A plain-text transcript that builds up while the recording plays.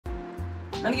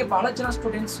ನನಗೆ ಬಹಳ ಜನ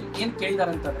ಸ್ಟೂಡೆಂಟ್ಸ್ ಏನು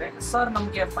ಕೇಳಿದ್ದಾರೆ ಅಂತಂದ್ರೆ, ಸರ್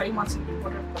ನಮಗೆ 5 ಮಾರ್ಕ್ಸ್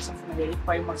ಇಂಪಾರ್ಟೆಂಟ್ ಕ್ವಶನ್ಸ್ ಹೇಳಿ,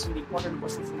 5 ಮಾರ್ಕ್ಸ್ ಇಂಪಾರ್ಟೆಂಟ್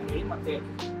ಕ್ವಶನ್ಸ್ ಹೇಳಿ, ಮತ್ತೆ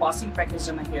ಪಾಸಿಂಗ್ ಪ್ಯಾಕೇಜ್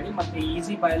ಅನ್ನ ಹೇಳಿ, ಮತ್ತೆ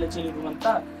ಈಸಿ ಬಯಾಲಜಿ ಇರುವಂತ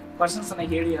ಕ್ವಶನ್ಸ್ ಅನ್ನ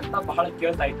ಹೇಳಿ ಅಂತ ಬಹಳ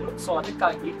ಕೇಳ್ತಾ ಇದ್ರು. ಸೊ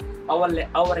ಅದಕ್ಕಾಗಿ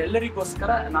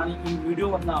ಅವರೆಲ್ಲರಿಗೋಸ್ಕರ ನಾನು ಈ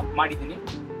ವಿಡಿಯೋವನ್ನ ಮಾಡಿದ್ದೀನಿ.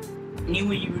 ನೀವು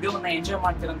ಈ ವಿಡಿಯೋವನ್ನ ಎಂಜಾಯ್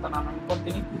ಮಾಡ್ತೀರಂತ ನಾನು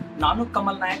ಅನ್ಕೊಳ್ತೀನಿ. ನಾನು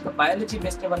Kamal Nayak, biology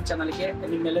best ever ಚಾನಲ್ಗೆ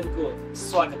ನಿಮ್ಮೆಲ್ಲರಿಗೂ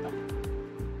ಸ್ವಾಗತ.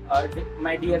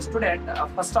 My dear student,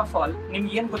 first of all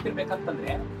ನಿಮ್ಗೆ ಏನ್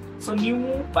ಗೊತ್ತಿರ್ಬೇಕಂತಂದ್ರೆ, ಸೊ ನೀವು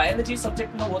ಬಯಾಲಜಿ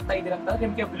ಸಬ್ಜೆಕ್ಟ್ ನ ಓದ್ತಾ ಇದೀರ ಅಂತಂದ್ರೆ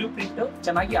ನಿಮ್ಗೆ ಬ್ಲೂ ಪ್ರಿಂಟ್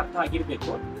ಚೆನ್ನಾಗಿ ಅರ್ಥ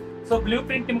ಆಗಿರ್ಬೇಕು. ಸೊ ಬ್ಲೂ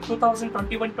ಪ್ರಿಂಟ್ ನಿಮ್ಗೆ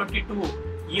 2021-22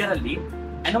 ಇಯರ್ ಅಲ್ಲಿ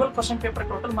annual question paper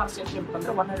total marks ಎಷ್ಟು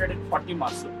ಅಂತಂದ್ರೆ 140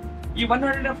 ಮಾರ್ಕ್ಸ್. ಈ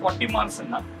 140 ಮಾರ್ಕ್ಸ್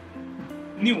ಅನ್ನ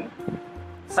ನೀವು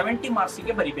 70 ಮಾರ್ಕ್ಸ್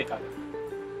ಗೆ ಬರಿಬೇಕಾಗುತ್ತೆ.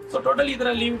 ಸೊ ಟೋಟಲ್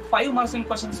ಇದರಲ್ಲಿ 5 ಮಾರ್ಕ್ಸ್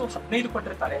ಕ್ವಶನ್ಸ್ 15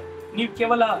 ಕೊಟ್ಟಿರ್ತಾರೆ. ನೀವು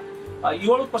ಕೇವಲ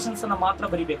 7 ಕ್ವಶನ್ಸ್ ಅನ್ನ ಮಾತ್ರ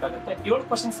ಬರಿಬೇಕಾಗುತ್ತೆ. 7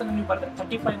 ಕ್ವಶನ್ಸ್ ಅನ್ನ ನೀವು ಬರೆದ್ರೆ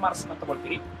 35 ಮಾರ್ಕ್ಸ್ ಅನ್ನ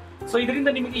ತಗೊಳ್ತೀರಿ. ಸೊ ಇದರಿಂದ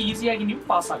ನಿಮಗೆ ಈಸಿಯಾಗಿ ನೀವು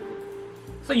ಪಾಸ್ ಆಗ್ಬೋದು.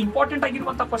 ಸೊ ಇಂಪಾರ್ಟೆಂಟ್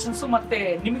ಆಗಿರುವಂತ ಕ್ವಶನ್ಸ್ ಮತ್ತೆ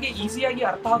ನಿಮಗೆ ಈಸಿಯಾಗಿ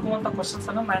ಅರ್ಥ ಆಗುವಂತ ಕ್ವಶನ್ಸ್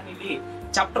ಅನ್ನ ನಾನು ಇಲ್ಲಿ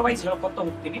ಚಾಪ್ಟರ್ ವೈಸ್ ಹೇಳ್ಕೊತ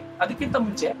ಹೋಗ್ತೀನಿ. ಅದಕ್ಕಿಂತ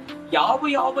ಮುಂಚೆ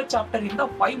ಯಾವ ಚಾಪ್ಟರ್ ಇಂದ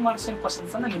 5 ಮಾರ್ಕ್ಸ್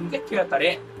ಕ್ವಶನ್ಸ್ ಅನ್ನ ನಿಮ್ಗೆ ಕೇಳ್ತಾರೆ.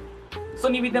 ಸೊ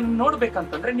ನೀವು ಇದನ್ನ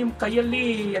ನೋಡ್ಬೇಕಂತಂದ್ರೆ ನಿಮ್ ಕೈಯಲ್ಲಿ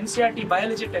NCERT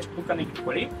ಬಯಾಲಜಿ ಟೆಕ್ಸ್ಟ್ ಬುಕ್ ಅನ್ನ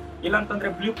ಇಟ್ಕೊಳ್ಳಿ. ಇಲ್ಲಾಂತಂದ್ರೆ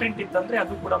ಬ್ಲೂ ಪ್ರಿಂಟ್ ಇತ್ತಂದ್ರೆ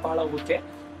ಅದು ಕೂಡ ಬಹಳ ಓಕೆ.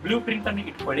 ಬ್ಲೂ ಪ್ರಿಂಟ್ ಅನ್ನ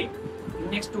ಇಟ್ಕೊಳ್ಳಿ.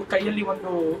 ನೆಕ್ಸ್ಟ್ ಕೈಯಲ್ಲಿ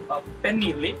ಒಂದು ಪೆನ್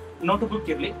ಇರ್ಲಿ, ನೋಟ್ ಬುಕ್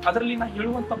ಇರ್ಲಿ. ಅದರಲ್ಲಿ ನಾ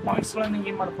ಹೇಳುವಂತ ಪಾಯಿಂಟ್ಸ್ ಗಳನ್ನ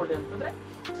ಏನ್ ಮಾಡ್ಕೊಳ್ಳಿ ಅಂತಂದ್ರೆ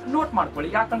ನೋಟ್ ಮಾಡ್ಕೊಳ್ಳಿ.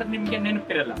 ಯಾಕಂದ್ರೆ ನಿಮ್ಗೆ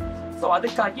ನೆನಪಿರಲ್ಲ. ಸೊ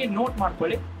ಅದಕ್ಕಾಗಿ ನೋಟ್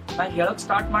ಮಾಡ್ಕೊಳ್ಳಿ. ನಾ ಹೇಳಕ್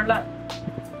ಸ್ಟಾರ್ಟ್ ಮಾಡ್ಲಾ?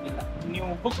 ಇಲ್ಲ, ನೀವು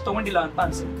ಬುಕ್ ತಗೊಂಡಿಲ್ಲ ಅಂತ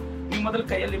ಅನ್ಸುತ್ತೆ. ನೀವು ಮೊದಲು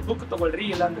ಕೈಯಲ್ಲಿ ಬುಕ್ ತಗೊಳ್ರಿ,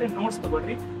 ಇಲ್ಲಾಂದ್ರೆ ನೋಟ್ಸ್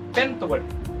ತಗೊಳ್ರಿ, ಪೆನ್ ತಗೊಳ್ರಿ.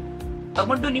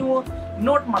 ತಗೊಂಡು ನೀವು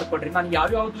ನೋಟ್ ಮಾಡ್ಕೊಳ್ರಿ. ನಾನು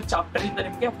ಯಾವ್ಯಾವ್ದು ಚಾಪ್ಟರ್ ಇಂದ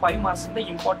ನಿಮ್ಗೆ 5 ಮಾರ್ಕ್ಸ್ ಇಂದ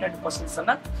ಇಂಪಾರ್ಟೆಂಟ್ ಕ್ವಶನ್ಸ್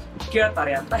ಅನ್ನ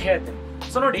ಕೇಳ್ತಾರೆ ಅಂತ ಹೇಳ್ತೇನೆ.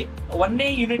 ಸೊ ನೋಡಿ, 1ನೇ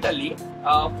ಯೂನಿಟ್ ಅಲ್ಲಿ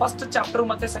ಫಸ್ಟ್ ಚಾಪ್ಟರ್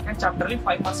ಮತ್ತೆ ಸೆಕೆಂಡ್ ಚಾಪ್ಟರ್ ಅಲ್ಲಿ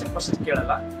 5 ಮಾರ್ಕ್ಸ್ ಕ್ವಶನ್ಸ್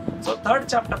ಕೇಳಲ್ಲ. So third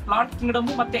chapter plant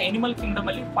Kingdom ಮತ್ತೆ ಅನಿಮಲ್ ಕಿಂಗ್ಡಮ್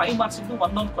ಅಲ್ಲಿ 5 ಮಾರ್ಕ್ಸ್ ಇಂದ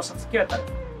ಒಂದೊಂದು ಕ್ವಶನ್ಸ್ ಕೇಳ್ತಾರೆ.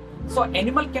 ಸೊ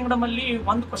ಅನಿಮಲ್ ಕಿಂಗ್ಡಮ್ ಅಲ್ಲಿ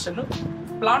 1 ಕ್ವಶನ್,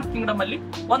 ಪ್ಲಾಂಟ್ ಕಿಂಗ್ಡಮ್ ಅಲ್ಲಿ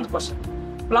 1 ಕ್ವಶನ್.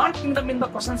 ಪ್ಲಾಂಟ್ ಕಿಂಗ್ಡಮ್ ಇಂದ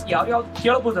ಕ್ವಶನ್ಸ್ ಯಾವ್ಯಾವ್ದು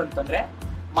ಕೇಳಬಹುದು ಅಂತಂದ್ರೆ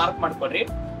ಮಾರ್ಕ್ ಮಾಡ್ಕೊಳ್ರಿ.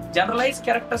 Generalise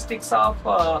characteristics of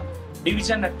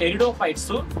division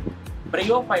pteridophytes,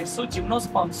 bryophytes,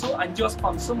 gymnosperms,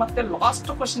 ಅಂಜಿಯೋಸ್ಪಾಮ್ಸ್, ಮತ್ತೆ ಲಾಸ್ಟ್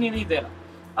ಕ್ವಶನ್ ಏನಿದೆ ಅಲ್ಲ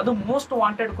ಅದು most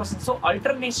wanted questions.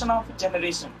 ಅಲ್ಟರ್ನೇಷನ್ of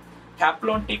generation,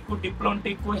 ಹ್ಯಾಪ್ಲೋಂಟಿಕ್,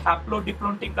 ಡಿಪ್ಲೋಂಟಿಕ್, haplo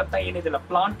ಡಿಪ್ಲೋಂಟಿಕ್ ಅಂತ ಏನಿದೆ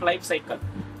ಪ್ಲಾಂಟ್ ಲೈಫ್ ಸೈಕಲ್,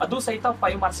 ಅದು ಸಹಿತ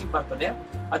 5 ಮಾರ್ಕ್ಸ್ ಬರ್ತದೆ.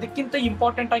 ಅದಕ್ಕಿಂತ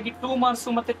ಇಂಪಾರ್ಟೆಂಟ್ ಆಗಿ 2 ಮಾರ್ಕ್ಸ್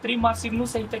ಮತ್ತೆ 3 ಮಾರ್ಕ್ಸ್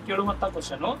ಸಹಿತ ಕೇಳುವಂತ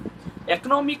question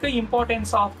economic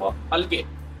importance of algae.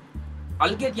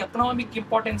 ಅಲ್ಗೆದ್ economic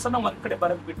importance ಅನ್ನ ಒಂದ್ ಕಡೆ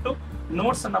ಬರೆದ್ಬಿಟ್ಟು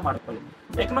ನೋಟ್ಸ್ ಅನ್ನ ಮಾಡ್ಕೊಳ್ಳಿ.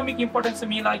 ಎಕನಾಮಿಕ್ ಇಂಪಾರ್ಟೆನ್ಸ್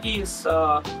ಮೇಲಾಗಿ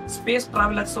ಸ್ಪೇಸ್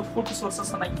ಟ್ರಾವೆಲರ್ಸ್ ಫುಡ್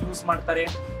ಸೋರ್ಸಸ್ ಅನ್ನ ಯೂಸ್ ಮಾಡ್ತಾರೆ.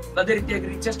 ಅದೇ ರೀತಿಯಾಗಿ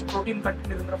ರಿಚೆಸ್ಟ್ ಪ್ರೋಟೀನ್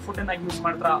ಕಂಟೆಂಟ್ ಇರೋದ್ರ ಫುಡ್ ಅನ್ನ ಯೂಸ್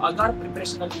ಮಾಡ್ತಾರೆ. ಅಗಾರ್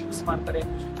ಪ್ರಿಪರೇಷನ್ ಅಲ್ಲಿ ಯೂಸ್ ಮಾಡ್ತಾರೆ.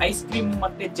 ಐಸ್ ಕ್ರೀಮ್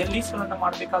ಮತ್ತೆ ಜೆಲ್ಲೀಸ್ ಗಳನ್ನ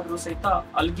ಮಾಡ್ಬೇಕಾದ್ರೂ ಸಹಿತ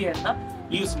ಅಲ್ಗೆಯನ್ನ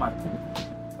ಯೂಸ್ ಮಾಡ್ತಾರೆ.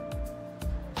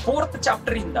 4th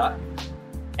ಚಾಪ್ಟರ್ ಇಂದ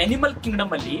ಅನಿಮಲ್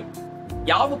ಕಿಂಗ್ಡಮ್ ಅಲ್ಲಿ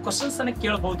ಯಾವ ಕ್ವಶನ್ಸ್ ಅನ್ನ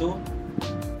ಕೇಳಬಹುದು?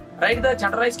 Right the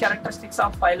generalise characteristics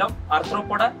of phylum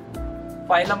Arthropoda,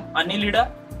 phylum ಅನಿಲಿಡಾ,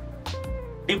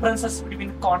 differences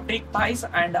between chondric thighs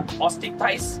and ostick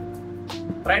thighs.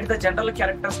 Write the general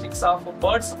characteristics of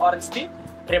birds or the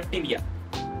reptilia.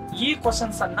 ಈ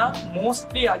ಕ್ವಶನ್ಸ್ ಅನ್ನ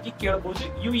mostly ಆಗಿ ಕೇಳಬಹುದು.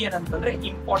 ಇವು ಏನಂತಂದ್ರೆ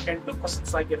ಇಂಪಾರ್ಟೆಂಟ್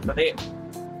ಕ್ವಶನ್ಸ್ ಆಗಿರ್ತದೆ.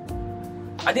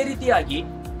 ಅದೇ ರೀತಿಯಾಗಿ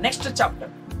next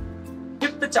chapter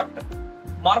 5th chapter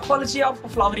morphology of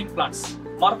flowering plants.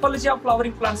 Morphology of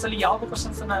flowering plants ಅಲ್ಲಿ ಯಾವ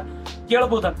ಕ್ವಶನ್ಸ್ ಅನ್ನ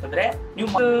ಕೇಳಬಹುದು ಅಂತಂದ್ರೆ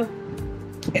ನೀವು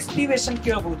ಎಸ್ಟಿವೇಷನ್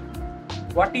ಕೇಳಬಹುದು.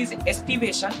 What is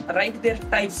aestivation? Right there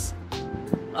types.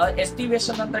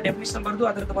 Aestivation ಅಂತ ಡೆಫಿನಿಷನ್ ಬರೆದು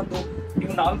ಅದರದ್ದು ಒಂದು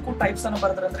ನೀವು 4 ಟೈಪ್ಸ್ ಅನ್ನು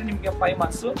ಬರೆದ್ರೆ ನಿಮ್ಗೆ 5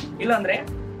 ಮಾರ್ಕ್ಸ್. ಇಲ್ಲಾಂದ್ರೆ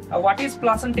what is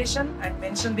placentation and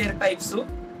mention their types.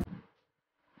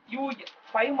 ಇವು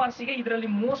 5 ಮಾರ್ಕ್ಸ್ ಗೆ ಇದರಲ್ಲಿ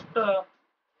ಮೋಸ್ಟ್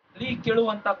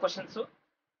ಕೇಳುವಂತ ಕ್ವಶನ್ಸ್.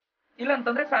 ಇಲ್ಲ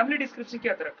ಅಂತಂದ್ರೆ ಫ್ಯಾಮಿಲಿ ಡಿಸ್ಕ್ರಿಪ್ಷನ್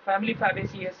ಕೇಳ್ತಾರೆ. ಫ್ಯಾಮಿಲಿ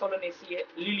ಫ್ಯಾಬೇಸಿಯೆ, ಸೋಲನೇಸಿಯೆ,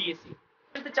 ಲಿಲಿಯೇಸಿಯೆ.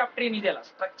 ಚಾಪ್ಟರ್ ಏನಿದೆಯಲ್ಲ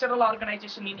ಸ್ಟ್ರಕ್ಚರಲ್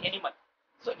ಆರ್ಗನೈಸೇಷನ್ ಇನ್ ಅನಿಮಲ್.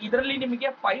 ಸೊ ಇದರಲ್ಲಿ ನಿಮಗೆ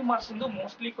 5 ಮಾರ್ಕ್ಸ್ ಇಂದು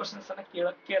ಮೋಸ್ಟ್ಲಿ ಕ್ವಶನ್ಸ್ ಅನ್ನ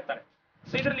ಕೇಳ್ತಾರೆ.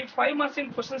 ಸೊ ಇದರಲ್ಲಿ 5 ಮಾರ್ಕ್ಸ್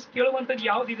ಕ್ವಶನ್ಸ್ ಕೇಳುವಂತದ್ದು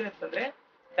ಯಾವ್ದಿದೆ ಅಂತಂದ್ರೆ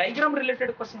ಡೈಗ್ರಾಮ್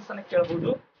ರಿಲೇಟೆಡ್ ಕ್ವಶನ್ಸ್ ಅನ್ನ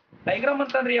ಕೇಳಬಹುದು. ಡೈಗ್ರಾಮ್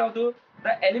ಅಂತಂದ್ರೆ ಯಾವುದು?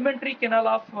 The elementary canal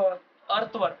of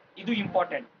earth worm. ಇದು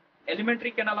important.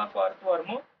 Elementary canal of earth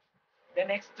worm.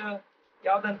 Next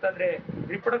ಯಾವ್ದಂತಂದ್ರೆ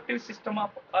reproductive system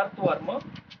of earth worm,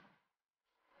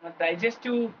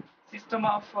 digestive system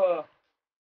of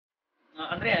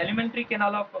ಅಂದ್ರೆ ಎಲಿಮೆಂಟರಿ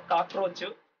ಕೆನಾಲ್ ಆಫ್ ಕಾಕ್ರೋಚ್.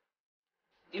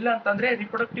 ಇಲ್ಲ ಅಂತಂದ್ರೆ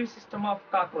reproductive system of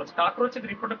cockroach. Cockroach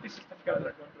reproductive system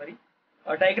ಕೇಳಲ್ಲ, don't worry.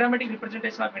 Diagrammatic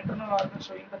representation of internal organs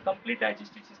showing the complete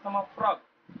digestive system of frog.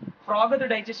 Frog the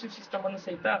digestive system ಅನ್ನು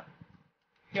ಸಹಿತ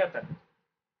ಹೇಳ್ತಾರೆ.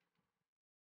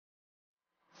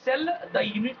 Sell the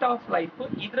unit of life.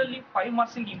 ಇದರಲ್ಲಿ 5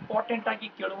 marks important ಆಗಿ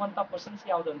ಕೇಳುವಂತ questions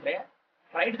ಯಾವ್ದಂದ್ರೆ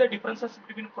right the differences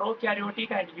between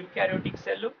prokaryotic and ಯೂಕ್ಯಾರಿಯೋಟಿಕ್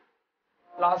cell,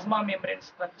 plasma membrane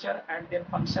structure and there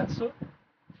functions,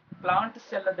 plant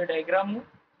sell the diagram,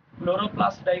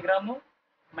 chloroplast diagram,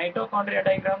 mitochondria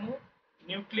diagram,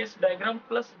 nucleus diagram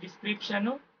plus description,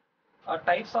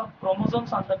 types of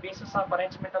chromosomes on the basis of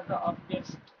arrangement of their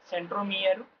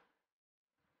centromere,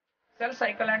 cell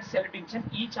cycle and sell division.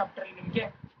 ಈ chapter ನಿಮಗೆ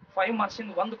 5 marks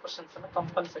ಇಂದ ಒಂದು questions ಅನ್ನು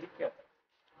compulsory ಕೇಳ್ತಾರೆ.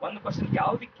 ಒಂದು question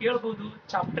ಯಾವ್ದು ಕೇಳಬಹುದು,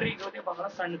 chapter ಇರೋದೇ ಬಹಳ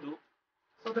ಸಣ್ಣದು.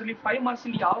 ಸೊ ಅದ್ರಲ್ಲಿ 5 ಮಾರ್ಕ್ಸ್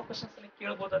ಇಂದ ಯಾವ ಕ್ವಶನ್ಸ್ ಅನ್ನು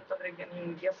ಕೇಳಬಹುದು ಅಂತಂದ್ರೆ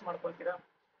ನೀವು ಗೆಸ್ ಮಾಡ್ಕೊಳ್ತೀರಾ.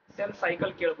 ಸೆಲ್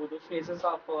ಸೈಕಲ್ ಕೇಳಬಹುದು, ಫೇಸಸ್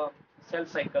ಆಫ್ ಸೆಲ್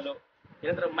ಸೈಕಲ್,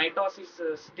 ಇಲ್ಲಂದ್ರೆ ಮೈಟೋಸಿಸ್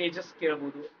ಸ್ಟೇಜಸ್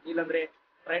ಕೇಳಬಹುದು, ಇಲ್ಲಂದ್ರೆ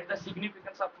right the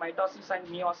significance of mitosis and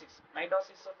meiosis.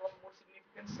 Mitosis ಅದು ಒಂದು 3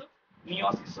 ಸಿಗ್ನಿಫಿಕೆನ್ಸ್,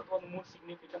 ಮಿಯೋಸಿಸ್ ಅದು ಒಂದು 3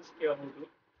 ಸಿಗ್ನಿಫಿಕೆನ್ಸ್ ಕೇಳಬಹುದು.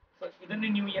 ಸೊ ಇದನ್ನೇ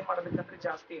ನೀವು ಏನ್ ಮಾಡ್ಬೇಕಂದ್ರೆ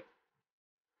ಜಾಸ್ತಿ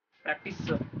ಪ್ರಾಕ್ಟೀಸ್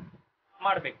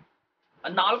ಮಾಡ್ಬೇಕು.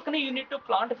 4ನೇ ಯೂನಿಟ್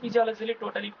ಪ್ಲಾಂಟ್ ಫಿಸಿಯಾಲಜಿಲಿ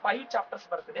ಟೋಟಲಿ 5 ಚಾಪ್ಟರ್ಸ್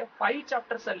ಬರ್ತದೆ. 5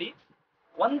 ಚಾಪ್ಟರ್ಸ್ ಅಲ್ಲಿ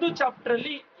ಒಂದು ಚಾಪ್ಟರ್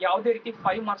ಅಲ್ಲಿ ಯಾವುದೇ ರೀತಿ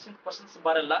 5 ಮಾರ್ಕ್ಸ್ ಇನ್ ಕ್ವಶನ್ಸ್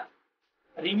ಬರಲ್ಲ.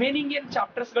 ರಿಮೈನಿಂಗ್ ಏನ್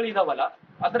ಚಾಪ್ಟರ್ಸ್ ಗಳು ಇದಾವಲ್ಲ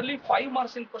ಅದರಲ್ಲಿ 5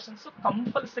 ಮಾರ್ಕ್ಸ್ ಇನ್ ಕ್ವಶನ್ಸ್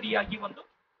ಕಂಪಲ್ಸರಿ ಆಗಿ ಒಂದು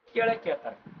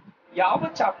ಕೇಳ್ತಾರೆ. ಯಾವ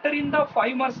ಚಾಪ್ಟರ್ ಇಂದ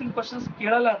 5 ಮಾರ್ಕ್ಸ್ ಇನ್ ಕ್ವಶನ್ಸ್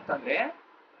ಕೇಳಲ್ಲ ಅಂತಂದ್ರೆ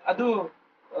ಅದು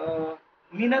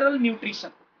ಮಿನರಲ್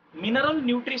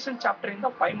ನ್ಯೂಟ್ರಿಷನ್ ಚಾಪ್ಟರ್ ಇಂದ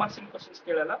 5 ಮಾರ್ಕ್ಸ್ ಇನ್ ಕ್ವಶನ್ಸ್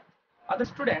ಕೇಳಲ್ಲ. ಅದು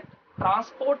ಸ್ಟೂಡೆಂಟ್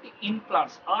ಟ್ರಾನ್ಸ್ಪೋರ್ಟ್ ಇನ್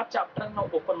ಪ್ಲಾಂಟ್ಸ್ ಆ ಚಾಪ್ಟರ್ ನಾವು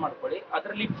ಓಪನ್ ಮಾಡ್ಕೊಳ್ಳಿ.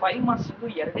 ಅದರಲ್ಲಿ 5 ಮಾರ್ಕ್ಸ್ ಇಂದು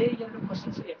 2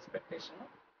 ಕ್ವಶನ್ಸ್ ಎಕ್ಸ್ಪೆಕ್ಟೇಷನ್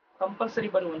ಕಂಪಲ್ಸರಿ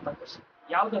ಬರುವಂತ question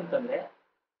ಯಾವ್ದಂತಂದ್ರೆ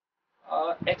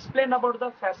explain about the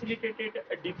ಫ್ಯಾಸಿಲಿಟೇಟೆಡ್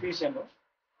diffusion,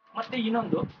 ಮತ್ತೆ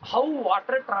ಇನ್ನೊಂದು how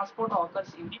water transport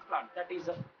occurs in the plant, that is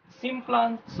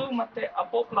ಸಿಂಪ್ಲಾಸ್ಟ್ ಮತ್ತೆ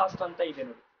ಅಪೋಪ್ಲಾಸ್ಟ್ ಅಂತ ಇದೆ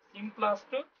ನೋಡಿ.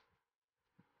 ಸಿಂಪ್ಲಾಸ್ಟ್,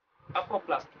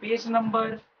 ಅಪೋಪ್ಲಾಸ್ಟ್, ಪೇಜ್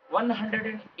ನಂಬರ್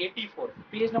 184.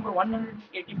 ಪೇಜ್ ನಂಬರ್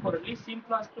 184 ಅಲ್ಲಿ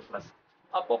ಸಿಂಪ್ಲಾಸ್ಟ್ ಪ್ಲಸ್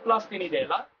ಅಪೋಪ್ಲಾಸ್ಟ್ ಏನಿದೆ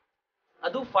ಅಲ್ಲ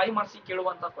ಅದು 5 ಮಾರ್ಕ್ಸ್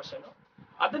ಕೇಳುವಂತ ಕ್ವಶನ್.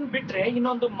 ಅದನ್ನ ಬಿಟ್ರೆ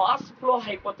ಇನ್ನೊಂದು mass flow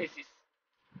hypothesis,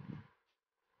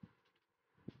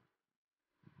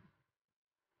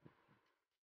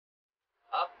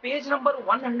 page number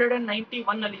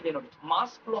 191 ಅಲ್ಲಿ ಇದೆ ನೋಡಿ.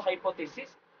 ಮಾಸ್ ಫ್ಲೋ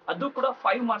ಹೈಪೋಥೆಸಿಸ್ ಅದು ಕೂಡ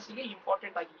 5 ಮಾರ್ಕ್ಸ್ ಗೆ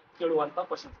ಇಂಪಾರ್ಟೆಂಟ್ ಆಗಿ ಕೇಳುವಂತ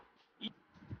question.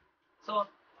 So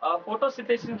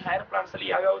photosynthesis in higher plants ಅಲ್ಲಿ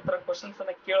ಯಾವ್ಯಾವ ತರ ಕ್ವಶನ್ಸ್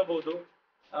ಅನ್ನ ಕೇಳಬಹುದು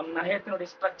ನಾ ಹೇಳ್ತೀನಿ ನೋಡಿ.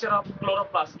 ಸ್ಟ್ರಕ್ಚರ್ ಆಫ್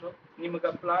ಕ್ಲೋರೋಪ್ಲಾಸ್ಟ್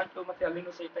ನಿಮ್ಗೆ ಪ್ಲಾಂಟ್ ಮತ್ತೆ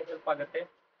ಅಲ್ಲಿನೂ ಸಹಿತ ಹೆಲ್ಪ್ ಆಗುತ್ತೆ.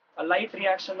 ಲೈಟ್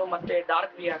ರಿಯಾಕ್ಷನ್ ಮತ್ತೆ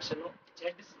dark reaction,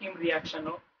 Z scheme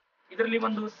reaction. ಇದರಲ್ಲಿ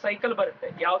ಒಂದು ಸೈಕಲ್ ಬರುತ್ತೆ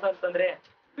ಯಾವ್ದಂತಂದ್ರೆ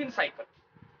ಕೆಲ್ವಿನ್ ಸೈಕಲ್.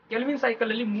 ಕೆಲ್ವಿನ್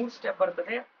ಸೈಕಲ್ ಅಲ್ಲಿ 3 ಸ್ಟೆಪ್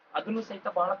ಬರ್ತದೆ, ಅದನ್ನು ಸಹಿತ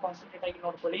ಬಹಳ ಕಾನ್ಸಂಟ್ರೇಟ್ ಆಗಿ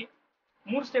ನೋಡ್ಕೊಳ್ಳಿ.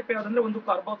 3 ಸ್ಟೆಪ್ ಯಾವ್ದಂದ್ರೆ ಒಂದು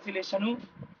ಕಾರ್ಬಾಕ್ಸಿಲೇಷನ್,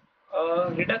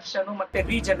 ರಿಡಕ್ಷನ್ ಮತ್ತೆ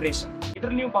ರೀಜನರೇಷನ್.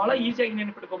 ಇದ್ರಲ್ಲಿ ನೀವು ಬಹಳ ಈಸಿಯಾಗಿ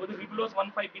ನೆನಪಿಟ್ಕೋಬಹುದು. ರಿಬ್ಲೋಸ್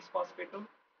 1,5 ಬಿಸ್ phosphate,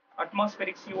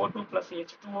 atmospheric CO2 plus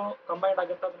H2O combined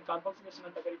ಆಗುತ್ತೆ, ಅದನ್ನ ಕಾರ್ಬಾಕ್ಸಿಲೇಷನ್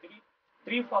ಅಂತ ಕರಿತೀವಿ.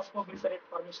 3 ಫಾಸ್ಫೋಗ್ಲಿಸರೇಟ್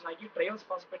ಫಾರ್ಮೇಷನ್ ಆಗಿ ಟ್ರಯೋಲ್ಸ್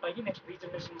ಫಾಸ್ಫೇಟ್ ಆಗಿ ನೆಕ್ಸ್ಟ್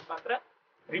ರೀಜನರೇಷನ್ ಮುಖಾಂತರ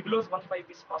ರಿಬ್ಲೋಸ್ 1,5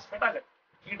 ಬಿಸ್ ಫಾಸ್ಫೇಟ್ ಆಗುತ್ತೆ.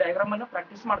 ಈ ಡಯಾಗ್ರಾಮ್ ಅನ್ನ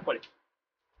ಪ್ರಾಕ್ಟೀಸ್ ಮಾಡ್ಕೊಳ್ಳಿ.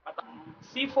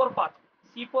 C4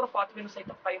 ಪಾತ್ವೆ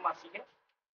ಸಹಿತ 5 ಮಾರ್ಕ್ಸ್ ಗೆ.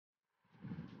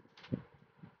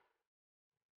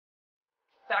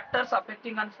 ಫ್ಯಾಕ್ಟರ್ಸ್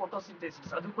ಅಫೆಕ್ಟಿಂಗ್ ಆನ್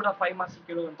ಫೋಟೋಸಿಂಥೆಸಿಸ್ ಅದು ಕೂಡ 5 ಮಾರ್ಕ್ಸ್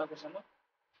ಕೇಳುವಂತ ಕ್ವಶನ್.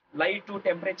 ಲೈಟ್,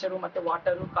 ಟೆಂಪರೇಚರ್ ಮತ್ತೆ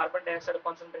ವಾಟರ್, ಕಾರ್ಬನ್ ಡೈಆಕ್ಸೈಡ್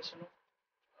ಕಾನ್ಸಂಟ್ರೇಷನ್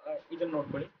ಇದನ್ನ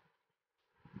ನೋಡ್ಕೊಳ್ಳಿ.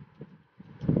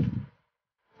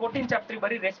 14 ಚಾಪ್ಟರ್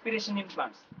ಬರೀ ರೆಸ್ಪಿರೇಷನ್ ಇನ್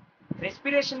ಪ್ಲಾಂಟ್ಸ್.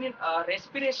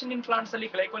 ರೆಸ್ಪಿರೇಷನ್ ಇನ್ ಪ್ಲಾಂಟ್ಸ್ ಅಲ್ಲಿ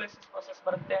ಗ್ಲೈಕೋಲಿಸಿಸ್ ಪ್ರೊಸೆಸ್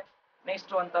ಬರುತ್ತೆ.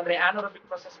 ನೆಕ್ಸ್ಟ್ ಅಂತಂದ್ರೆ ಆನರೋಬಿಕ್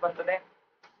ಪ್ರೊಸೆಸ್ ಬರ್ತದೆ,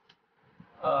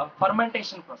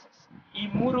 ಫರ್ಮೆಂಟೇಷನ್ ಪ್ರೊಸೆಸ್. ಈ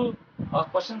 3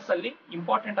 ಕ್ವಶನ್ಸ್ ಅಲ್ಲಿ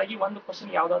ಇಂಪಾರ್ಟೆಂಟ್ ಆಗಿ ಒಂದು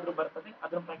ಕ್ವಶನ್ ಯಾವ್ದಾದ್ರು ಬರ್ತದೆ,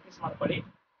 ಅದನ್ನ ಪ್ರಾಕ್ಟೀಸ್ ಮಾಡ್ಕೊಳ್ಳಿ.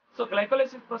 ಸೊ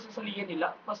ಗ್ಲೈಕೋಲಿಸಿಸ್ ಪ್ರೊಸೆಸ್ ಅಲ್ಲಿ ಏನಿಲ್ಲ,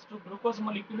 ಫಸ್ಟ್ ಗ್ಲೂಕೋಸ್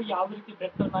ಮಾಲಿಕ್ಯೂಲ್ ಯಾವ ರೀತಿ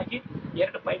ಬ್ರೆಡ್ ಟರ್ನ್ ಆಗಿ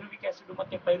 2 ಪೈರುವಿಕ್ ಆಸಿಡ್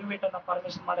ಮತ್ತೆ ಪೈರುವೇಟ್ ಅನ್ನ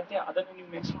ಫಾರ್ಮೇಷನ್ ಮಾಡುತ್ತೆ ಅದನ್ನು ನೀವು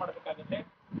ಮೆನ್ಷನ್ ಮಾಡಬೇಕಾಗುತ್ತೆ.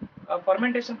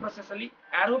 ಫರ್ಮೆಂಟೇಷನ್ ಪ್ರೊಸೆಸ್ ಅಲ್ಲಿ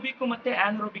ಆರೋಬಿಕ್ ಮತ್ತೆ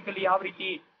ಆನರೋಬಿಕ್ ಅಲ್ಲಿ ಯಾವ ರೀತಿ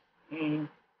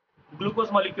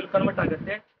ಗ್ಲೂಕೋಸ್ ಮಾಲಿಕ್ಯೂಲ್ ಕನ್ವರ್ಟ್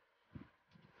ಆಗುತ್ತೆ.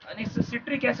 ನೆಕ್ಸ್ಟ್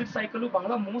ಸಿಟ್ರಿಕ್ ಆಸಿಡ್ ಸೈಕಲ್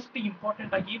ಬಹಳ ಮೋಸ್ಟ್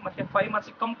ಇಂಪಾರ್ಟೆಂಟ್ ಆಗಿ ಮತ್ತೆ 5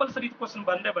 ಮಾರ್ಕ್ಸ್ ಕಂಪಲ್ಸರಿ ಕ್ವಶನ್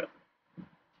ಬಂದೇ ಬರುತ್ತೆ,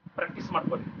 ಪ್ರಾಕ್ಟೀಸ್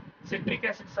ಮಾಡ್ಕೊಳ್ಳಿ. ಸಿಟ್ರಿಕ್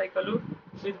ಆಸಿಡ್ ಸೈಕಲ್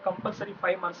ಇದು ಕಂಪಲ್ಸರಿ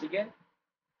 5 ಮಾರ್ಕ್ಸ್ ಗೆ.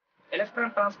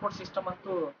 ಎಲೆಕ್ಟ್ರಾನ್ ಟ್ರಾನ್ಸ್ಪೋರ್ಟ್ ಸಿಸ್ಟಮ್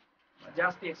ಅಂತೂ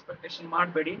ಜಾಸ್ತಿ ಎಕ್ಸ್ಪೆಕ್ಟೇಷನ್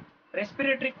ಮಾಡಬೇಡಿ.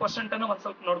 ರೆಸ್ಪಿರೇಟರಿ ಕ್ವಶನ್ ಅನ್ನು ಒಂದ್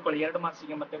ಸ್ವಲ್ಪ ನೋಡ್ಕೊಳ್ಳಿ. 2 ಮಾರ್ಕ್ಸ್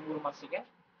ಗೆ ಮತ್ತೆ 3 ಮಾರ್ಕ್ಸ್ ಗೆ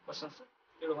ಕ್ವಶನ್ಸ್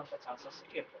ಕೇಳುವಂತ ಚಾನ್ಸಸ್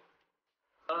ಇರ್ತದೆ.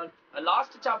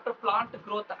 Last chapter plant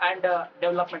growth and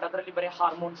development. ಅದರಲ್ಲಿ ಬರೀ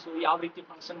ಹಾರ್ಮೋನ್ಸ್ ಯಾವ ರೀತಿ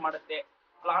ಫಂಕ್ಷನ್ ಮಾಡುತ್ತೆ,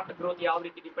 ಪ್ಲಾಂಟ್ ಗ್ರೋತ್ ಯಾವ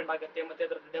ರೀತಿ ಡಿಪೆಂಡ್ ಆಗುತ್ತೆ, ಮತ್ತೆ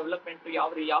ಅದರ ಡೆವಲಪ್ಮೆಂಟ್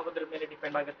ಯಾವುದ್ರ ಮೇಲೆ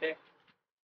ಡಿಪೆಂಡ್ ಆಗುತ್ತೆ.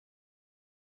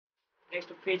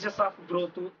 Next ಫೇಜಸ್ of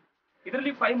growth.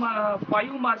 ಇದರಲ್ಲಿ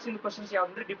 5 marks in questions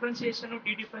ಯಾವ್ದಂದ್ರೆ differentiation,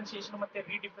 differentiation ಮತ್ತೆ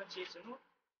ರೀಡಿಫ್ರೆನ್ಸಿಯೇಷನ್.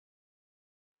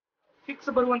 ಫಿಕ್ಸ್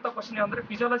ಬರುವಂತ question ಯಾವಂದ್ರೆ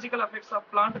physiological effects of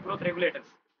plant growth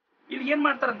regulators. ಇಲ್ಲಿ ಏನ್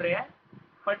ಮಾಡ್ತಾರಂದ್ರೆ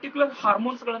ಪರ್ಟಿಕ್ಯುಲರ್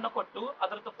ಹಾರ್ಮೋನ್ಸ್ ಗಳನ್ನ ಕೊಟ್ಟು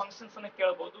ಅದರದ್ದು ಫಂಕ್ಷನ್ಸ್ ಅನ್ನ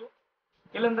ಕೇಳಬಹುದು,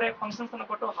 ಇಲ್ಲಂದ್ರೆ ಫಂಕ್ಷನ್ಸ್ ಅನ್ನ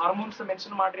ಕೊಟ್ಟು ಹಾರ್ಮೋನ್ಸ್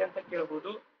ಮೆನ್ಷನ್ ಮಾಡ್ರಿ ಅಂತ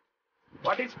ಕೇಳಬಹುದು.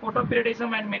 What is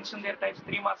ಫೋಟೋಪಿರಿಡಿಸಮ್ and mention their types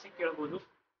 3 marks ಕೇಳಬಹುದು.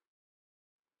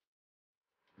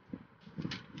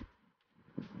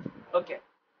 ಓಕೆ,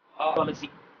 ಪಾಲಿಸಿ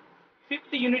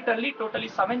 5th ಯೂನಿಟ್ ಅಲ್ಲಿ ಟೋಟಲಿ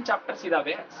 7 ಚಾಪ್ಟರ್ಸ್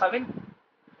ಇದಾವೆ. 7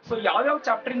 ಸೊ ಯಾವ್ಯಾವ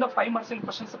ಚಾಪ್ಟರ್ ಇಂದ 5 ಮಾರ್ಕ್ಸ್ ಇನ್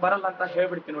ಕ್ವಶನ್ಸ್ ಬರಲ್ಲ ಅಂತ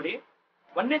ಹೇಳ್ಬಿಡ್ತೀನಿ ನೋಡಿ.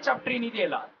 1ನೇ ಚಾಪ್ಟರ್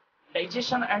ಏನಿದೆಯಲ್ಲ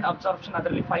ಡೈಜೆಷನ್ ಅಂಡ್ ಅಬ್ಸಾರ್ಪ್ಷನ್,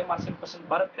 ಅದರಲ್ಲಿ 5 ಮಾರ್ಕ್ಸ್ ಇನ್ ಕ್ವಶನ್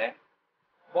ಬರುತ್ತೆ.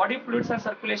 ಬಾಡಿ ಫ್ಲೂಯಿಡ್ಸ್ ಅಂಡ್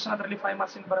ಸರ್ಕ್ಯುಲೇಷನ್ ಅದರಲ್ಲಿ 5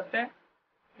 ಮಾರ್ಕ್ಸ್ ಬರುತ್ತೆ.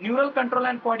 ನ್ಯೂರಲ್ ಕಂಟ್ರೋಲ್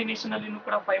ಅಂಡ್ ಕೋಆರ್ಡಿನೇಷನ್ ಅಲ್ಲಿ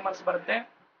ಕೂಡ 5 ಮಾರ್ಕ್ಸ್ ಬರುತ್ತೆ.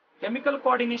 ಕೆಮಿಕಲ್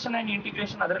ಕೋಆರ್ಡಿನೇಷನ್ ಅಂಡ್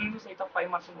ಇಂಟಿಗ್ರೇಷನ್ ಅದರಲ್ಲೂ ಸಹಿತ 5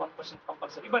 ಮಾರ್ಕ್ಸ್ 1 ಕ್ವೆಶ್ಚನ್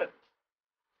ಕಂಪಲ್ಸರಿ ಬರುತ್ತೆ.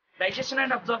 ಡೈಜೆಷನ್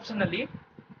ಅಂಡ್ ಅಬ್ಸಾರ್ಪ್ಷನ್ ಅಲ್ಲಿ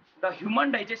the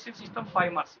human digestive system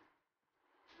 5 marks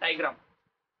diagram.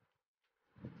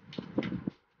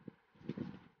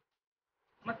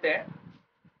 ಮತ್ತೆ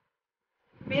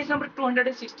ಪೇಜ್ ನಂಬರ್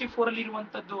 264 ಅಲ್ಲಿ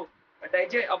ಇರುವಂತದ್ದು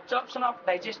ಅಬ್ಸಾರ್ಪ್ಷನ್ ಆಫ್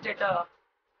ಡೈಜೆಸ್ಟೆಡ್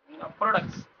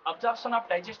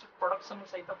ಪ್ರಾಡಕ್ಟ್ಸ್ ಅನ್ನು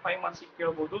ಸಹಿತ 5 ಮಾರ್ಕ್ಸ್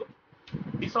ಕೇಳಬಹುದು.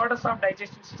 ಡಿಸಾರ್ಡರ್ಸ್ ಆಫ್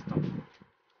ಡೈಜೆಸ್ಟಿವ್ ಸಿಸ್ಟಮ್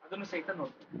ಅದನ್ನು ಸಹಿತ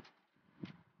ನೋಡ್ತೀವಿ.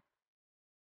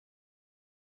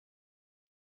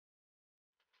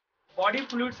 ಬಾಡಿ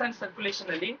ಫ್ಲೂಯಿಡ್ಸ್ ಅಂಡ್ ಸರ್ಕ್ಯುಲೇಷನ್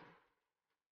ಅಲ್ಲಿ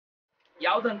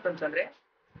ಯಾವ್ದಂತಂದ್ರೆ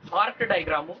heart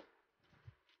diagram,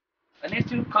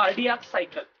 next cardiac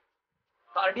cycle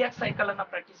ಅನ್ನ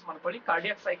ಪ್ರಾಕ್ಟೀಸ್ ಮಾಡ್ಕೊಳ್ಳಿ.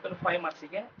 Cardiac cycle 5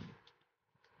 ಮಾರ್ಕ್ಸಿಗೆ.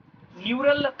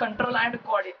 Neural control and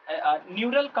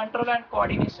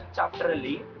coordination chapter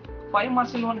ಅಲ್ಲಿ 5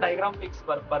 ಮಾರ್ಕ್ಸ್ ಒಂದು ಡಯಾಗ್ರಾಮ್ ಫಿಕ್ಸ್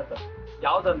ಬರ್ತದೆ.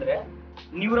 ಯಾವ್ದಂದ್ರೆ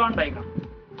ನ್ಯೂರಾನ್ ಡಯಾಗ್ರಾಮ್.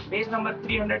 ಪೇಜ್ ನಂಬರ್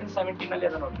 317 ಅಲ್ಲಿ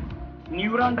ಅದನ್ನ ನೋಡಿ.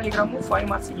 ನ್ಯೂರಾನ್ ಡಯಾಗ್ರಾಮು 5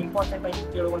 ಮಾರ್ಕ್ಸ್ ಇಂಪಾರ್ಟೆಂಟ್ ಆಗಿ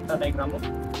ಕೇಳುವಂತ ಡಯಾಗ್ರಾಮು.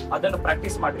 ಅದನ್ನು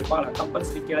ಪ್ರಾಕ್ಟೀಸ್ ಮಾಡ್ರಿ, ಬಹಳ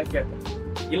ಕಂಪಲ್ಸರಿ ಕೇಳ್ತಾರೆ.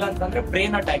 ಇಲ್ಲ ಅಂತಂದ್ರೆ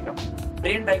ಬ್ರೈನ್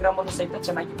ಡಯಾಗ್ರಾಮ್ ಅನ್ನು ಸಹಿತ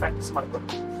ಚೆನ್ನಾಗಿ ಪ್ರಾಕ್ಟೀಸ್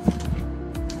ಮಾಡ್ಕೊಳ್ಳಿ.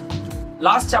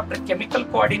 Last chapter chemical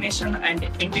coordination and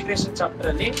integration chapter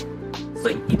ಅಲ್ಲಿ ಸೊ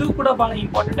ಇದು ಕೂಡ ಬಹಳ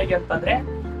ಇಂಪಾರ್ಟೆಂಟ್ ಆಗಿ ಅಂತಂದ್ರೆ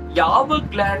ಯಾವ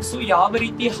ಗ್ಲ್ಯಾಂಡ್ಸ್ ಯಾವ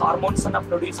ರೀತಿ ಹಾರ್ಮೋನ್ಸ್ ಅನ್ನ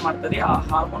ಪ್ರೊಡ್ಯೂಸ್ ಮಾಡ್ತದೆ, ಆ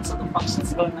ಹಾರ್ಮೋನ್ಸ್ ಅದು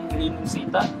ಫಂಕ್ಷನ್ಸ್ ಗಳನ್ನ ಹೇಳಿ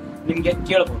ಸಹಿತ ನಿಮ್ಗೆ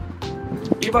ಕೇಳಬಹುದು.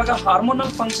 ಇವಾಗ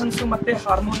ಹಾರ್ಮೋನಲ್ ಫಂಕ್ಷನ್ಸ್ ಮತ್ತೆ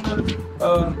ಹಾರ್ಮೋನಲ್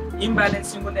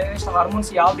ಇಂಬ್ಯಾಲೆನ್ಸಿಂಗ್ ಹಾರ್ಮೋನ್ಸ್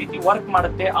ಯಾವ ರೀತಿ ವರ್ಕ್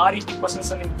ಮಾಡುತ್ತೆ ಆ ರೀತಿ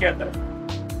ಕ್ವಶನ್ಸ್ ನಿಮ್ಗೆ ಕೇಳ್ತಾರೆ.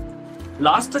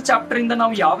 ಲಾಸ್ಟ್ ಚಾಪ್ಟರ್ ಇಂದ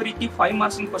ನಾವು ಯಾವ ರೀತಿ 5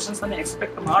 ಮಾರ್ಕ್ಸ್ ಕ್ವಶನ್ಸ್ ಅನ್ನ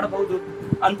ಎಕ್ಸ್ಪೆಕ್ಟ್ ಮಾಡಬಹುದು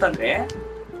ಅಂತಂದ್ರೆ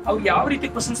ಅವ್ರು ಯಾವ ರೀತಿ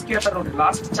ಕ್ವಶನ್ಸ್ ಕೇಳ್ತಾರೆ ನೋಡಿ.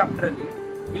 ಲಾಸ್ಟ್ ಚಾಪ್ಟರ್ ಅಲ್ಲಿ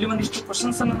ಇಲ್ಲಿ ಒಂದಿಷ್ಟು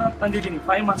ಕ್ವಶನ್ಸ್ ಅನ್ನ ನಾನು ತಂದಿದ್ದೀನಿ,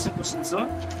 5 ಮಾರ್ಕ್ಸ್ ಕ್ವಶನ್ಸ್.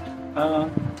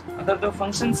 ಅದರದ್ದು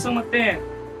ಫಂಕ್ಷನ್ಸ್ ಮತ್ತೆ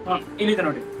ಇಲ್ಲಿದೆ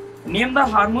ನೋಡಿ. Name the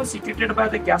hormone ಸಿಕ್ರೆಟೆಡ್ by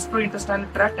the gastro intestinal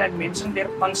tract and mention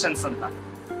their functions ಅಂತ.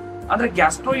 ಅಂದ್ರೆ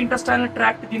ಗ್ಯಾಸ್ಟ್ರೋ ಇಂಟೆಸ್ಟೈನಲ್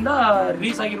ಟ್ರ್ಯಾಕ್ಟ್ ದಿಂದ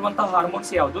ರಿಲೀಸ್ ಆಗಿರುವಂತಹ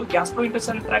ಹಾರ್ಮೋನ್ಸ್ ಯಾವುದು? ಗ್ಯಾಸ್ಟ್ರೋ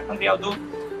ಇಂಟೆಸ್ಟೈನಲ್ ಟ್ರ್ಯಾಕ್ಟ್ ಅಂದ್ರೆ ಯಾವುದು?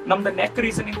 ನಮ್ದು ನೆಕ್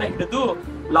ರೀಸನ್ ಇಂದ ಹಿಡಿದು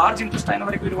ಲಾರ್ಜ್ ಇಂಟೆಸ್ಟೈನ್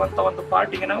ವರೆಗೂ ಇರುವಂತ ಒಂದು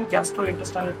ಪಾರ್ಟಿಗೆ ನಾವು ಗ್ಯಾಸ್ಟ್ರೋ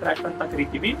ಇಂಟೆಸ್ಟೈನಲ್ ಟ್ರ್ಯಾಕ್ಟ್ ಅಂತ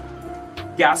ಕರಿತೀವಿ.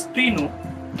 ಗ್ಯಾಸ್ಟ್ರಿನು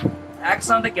acts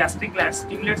on the gastric glands,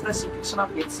 stimulates the secretion of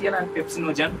HCl and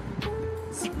pepsinogen.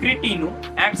 Secretinu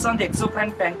acts on the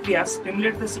exocrine pancreas,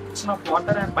 stimulates the secretion of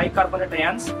water and bicarbonate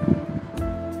ions.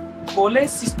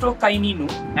 Cholecystokinin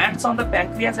acts on the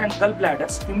pancreas and gallbladder,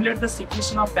 stimulates the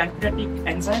secretion of pancreatic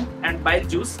enzyme and bile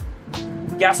juice.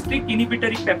 Gastric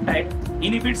inhibitory peptide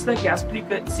inhibits the gastric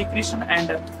secretion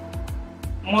and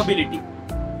mobility.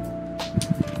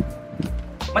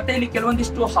 ಮತ್ತೆ ಇಲ್ಲಿ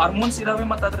ಕೆಲವೊಂದಿಷ್ಟು hormones ಇದಾವೆ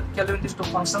ಮತ್ತೆ ಅದ್ರ ಕೆಲವೊಂದಿಷ್ಟು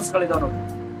functions ಗಳಿದಾವೆ ನೋಡಿ.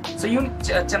 So ಇವ್ನ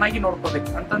ಚೆನ್ನಾಗಿ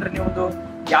ನೋಡ್ಕೋಬೇಕು ಅಂತಂದ್ರೆ ನೀವು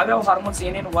ಯಾವ್ಯಾವ ಹಾರ್ಮೋನ್ಸ್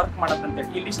ಏನೇನು ವರ್ಕ್ ಮಾಡತ್ತಂತ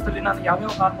ಈ ಲಿಸ್ಟ್ ಅಲ್ಲಿ ನಾನು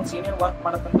ಯಾವ್ಯಾವ ಹಾರ್ಮೋನ್ಸ್ ಏನೇನು ವರ್ಕ್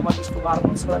ಮಾಡತ್ತಂತ ಒಂದಿಷ್ಟು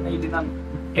ಹಾರ್ಮೋನ್ಸ್ ಗಳನ್ನ ಇಲ್ಲಿ ನಾನು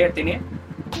ಹೇಳ್ತೀನಿ.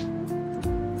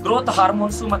 ಗ್ರೋತ್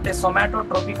ಹಾರ್ಮೋನ್ಸ್ ಮತ್ತೆ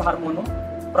ಸೊಮ್ಯಾಟೋಟ್ರೋಪಿಕ್ hormone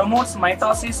promotes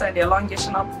mitosis and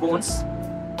elongation of bones.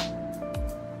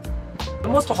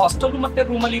 Almost hostel ಮತ್ತೆ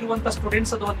ರೂಮ್ ಅಲ್ಲಿ ಇರುವಂತ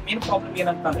ಸ್ಟೂಡೆಂಟ್ಸ್ ಅದು ಒಂದು ಮೇನ್ ಪ್ರಾಬ್ಲಮ್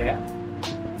ಏನಂತಂದ್ರೆ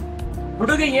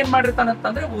ಹುಡುಗ ಏನ್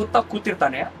ಮಾಡಿರ್ತಾನಂತಂದ್ರೆ ಓದ್ತಾ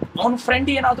ಕೂತಿರ್ತಾನೆ, ಅವನ ಫ್ರೆಂಡ್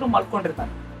ಏನಾದ್ರೂ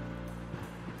ಮಲ್ಕೊಂಡಿರ್ತಾನೆ.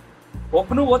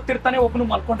 ಒಬ್ನು ಓದ್ತಿರ್ತಾನೆ, ಒಬ್ನು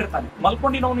ಮಲ್ಕೊಂಡಿರ್ತಾನೆ.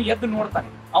 ಮಲ್ಕೊಂಡಿನವನು ಎದ್ದು ನೋಡ್ತಾನೆ,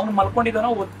 ಅವ್ನು ಮಲ್ಕೊಂಡಿದಾನೋ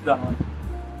ಓದ್ತಿದ್ದಾನೋ.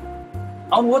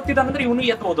 ಅವ್ನು ಓದ್ತಿದ್ದಾನಂದ್ರೆ ಇವನು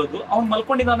ಎದ್ದು ಓದೋದು, ಅವ್ನು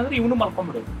ಮಲ್ಕೊಂಡಿದ್ದಾನಂದ್ರೆ ಇವನು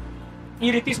ಮಲ್ಕೊಂಡ್ಬಿಡೋದು. ಈ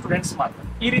ರೀತಿ ಸ್ಟೂಡೆಂಟ್ಸ್ ಮಾಡ್ತಾರೆ.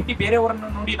 ಈ ರೀತಿ ಬೇರೆಯವರನ್ನ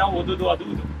ನೋಡಿ ನಾವು ಓದೋದು ಅದು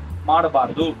ಇದು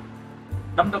ಮಾಡಬಾರ್ದು.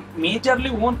 ನಮ್ದು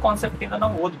ಮೇಜರ್ಲಿ ಓನ್ ಕಾನ್ಸೆಪ್ಟ್ ಇಂದ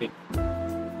ನಾವು ಓದ್ಬೇಕು.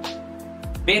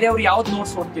 ಬೇರೆಯವ್ರು ಯಾವ್ದು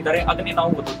ನೋಟ್ಸ್ ಓದ್ತಿದ್ದಾರೆ ಅದನ್ನೇ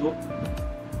ನಾವು ಓದೋದು,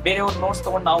 ಬೇರೆಯವ್ರ ನೋಟ್ಸ್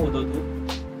ತಗೊಂಡು ನಾವು ಓದೋದು,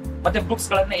 ಮತ್ತೆ ಬುಕ್ಸ್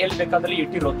ಗಳನ್ನ ಎಲ್ಲಿ ಬೇಕಾದಲ್ಲಿ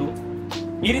ಇಟ್ಟಿರೋದು.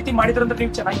 ಈ ರೀತಿ ಮಾಡಿದ್ರಂದ್ರೆ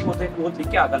ನೀವು ಚೆನ್ನಾಗಿ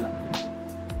ಓದ್ಲಿಕ್ಕೆ ಆಗಲ್ಲ.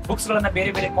 ಬುಕ್ಸ್ ಗಳನ್ನ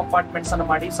ಬೇರೆ ಬೇರೆ ಕಂಪಾರ್ಟ್ಮೆಂಟ್ಸ್ ಅನ್ನ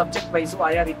ಮಾಡಿ ಸಬ್ಜೆಕ್ಟ್ ವೈಸ್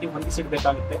ಆಯಾ ರೀತಿ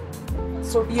ಹೊಂದಿಸಿಡ್ಬೇಕಾಗುತ್ತೆ.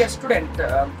 ಸೊ ಡಿಯರ್ ಸ್ಟೂಡೆಂಟ್,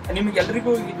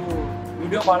 ನಿಮ್ಗೆಲ್ರಿಗೂ ಇದು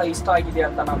ವಿಡಿಯೋ ಬಹಳ ಇಷ್ಟ ಆಗಿದೆ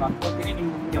ಅಂತ ನಾನು ಅನ್ಕೋತೀನಿ.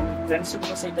 ನಿಮ್ಮ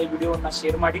ಫ್ರೆಂಡ್ಸ್ಗೂ ಸಹಿತ ಈ ವಿಡಿಯೋವನ್ನ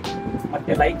ಶೇರ್ ಮಾಡಿ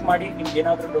ಮತ್ತೆ ಲೈಕ್ ಮಾಡಿ. ನಿಮ್ಗೆ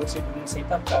ಏನಾದ್ರೂ ಡೌಟ್ಸ್ ಇದ್ರು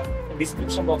ಸಹಿತ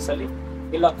ಡಿಸ್ಕ್ರಿಪ್ಷನ್ ಬಾಕ್ಸ್ ಅಲ್ಲಿ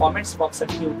ಇಲ್ಲ ಕಾಮೆಂಟ್ಸ್ ಬಾಕ್ಸ್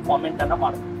ಅಲ್ಲಿ ನೀವು ಕಾಮೆಂಟ್ ಅನ್ನ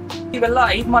ಮಾಡಿ. ಇವೆಲ್ಲ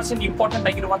 5 ಮಾರ್ಕ್ಸ್ ಇಂಪಾರ್ಟೆಂಟ್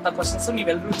ಆಗಿರುವಂತಹ ಕ್ವಶನ್ಸ್.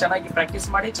 ನೀವೆಲ್ಲರೂ ಚೆನ್ನಾಗಿ ಪ್ರಾಕ್ಟೀಸ್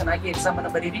ಮಾಡಿ, ಚೆನ್ನಾಗಿ ಎಕ್ಸಾಮ್ ಅನ್ನ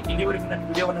ಬರೀರಿ. ಇಲ್ಲಿವರೆಗೂ ನನ್ನ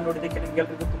ವಿಡಿಯೋವನ್ನು ನೋಡಿದ್ದಕ್ಕೆ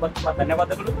ನಿಮ್ಗೆಲ್ಲರಿಗೂ ತುಂಬಾ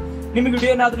ಧನ್ಯವಾದಗಳು. ನಿಮ್ಗೆ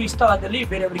ವಿಡಿಯೋ ಏನಾದ್ರೂ ಇಷ್ಟ ಆದಲ್ಲಿ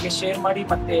ಬೇರೆಯವರಿಗೆ ಶೇರ್ ಮಾಡಿ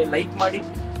ಮತ್ತೆ ಲೈಕ್ ಮಾಡಿ.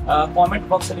 ಕಾಮೆಂಟ್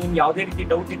ಬಾಕ್ಸ್ ಅಲ್ಲಿ ನಿಮ್ಗೆ ಯಾವುದೇ ರೀತಿ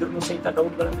ಡೌಟ್ ಇದ್ರೂ ಸಹಿತ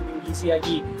ಡೌಟ್ ಗಳನ್ನು ನೀವು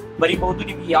ಈಸಿಯಾಗಿ ಬರೀಬಹುದು.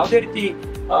 ನಿಮ್ಗೆ ಯಾವುದೇ ರೀತಿ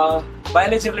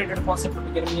ಬಯಾಲಜಿ ರಿಲೇಟೆಡ್ ಕಾನ್ಸೆಪ್ಟ್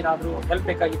ಬಗ್ಗೆ ನಿಮ್ಗೆ ಏನಾದ್ರೂ ಹೆಲ್ಪ್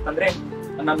ಬೇಕಾಗಿತ್ತಂದ್ರೆ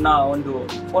ನನ್ನ ಒಂದು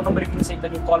ಫೋನ್ ನಂಬರ್ಗೂ ಸಹಿತ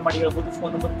ನೀವು ಕಾಲ್ ಮಾಡಿ ಹೇಳ್ಬೋದು.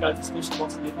 ಫೋನ್ ನಂಬರ್ ಡಿಸ್ಕ್ರಿಪ್ಷನ್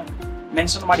ಬಾಕ್ಸ್ ಅಲ್ಲಿ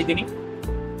ಮೆನ್ಷನ್ ಮಾಡಿದ್ದೀನಿ.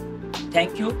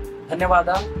 ಥ್ಯಾಂಕ್ ಯು,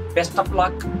 ಧನ್ಯವಾದ. Best of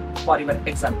luck for your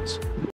examination.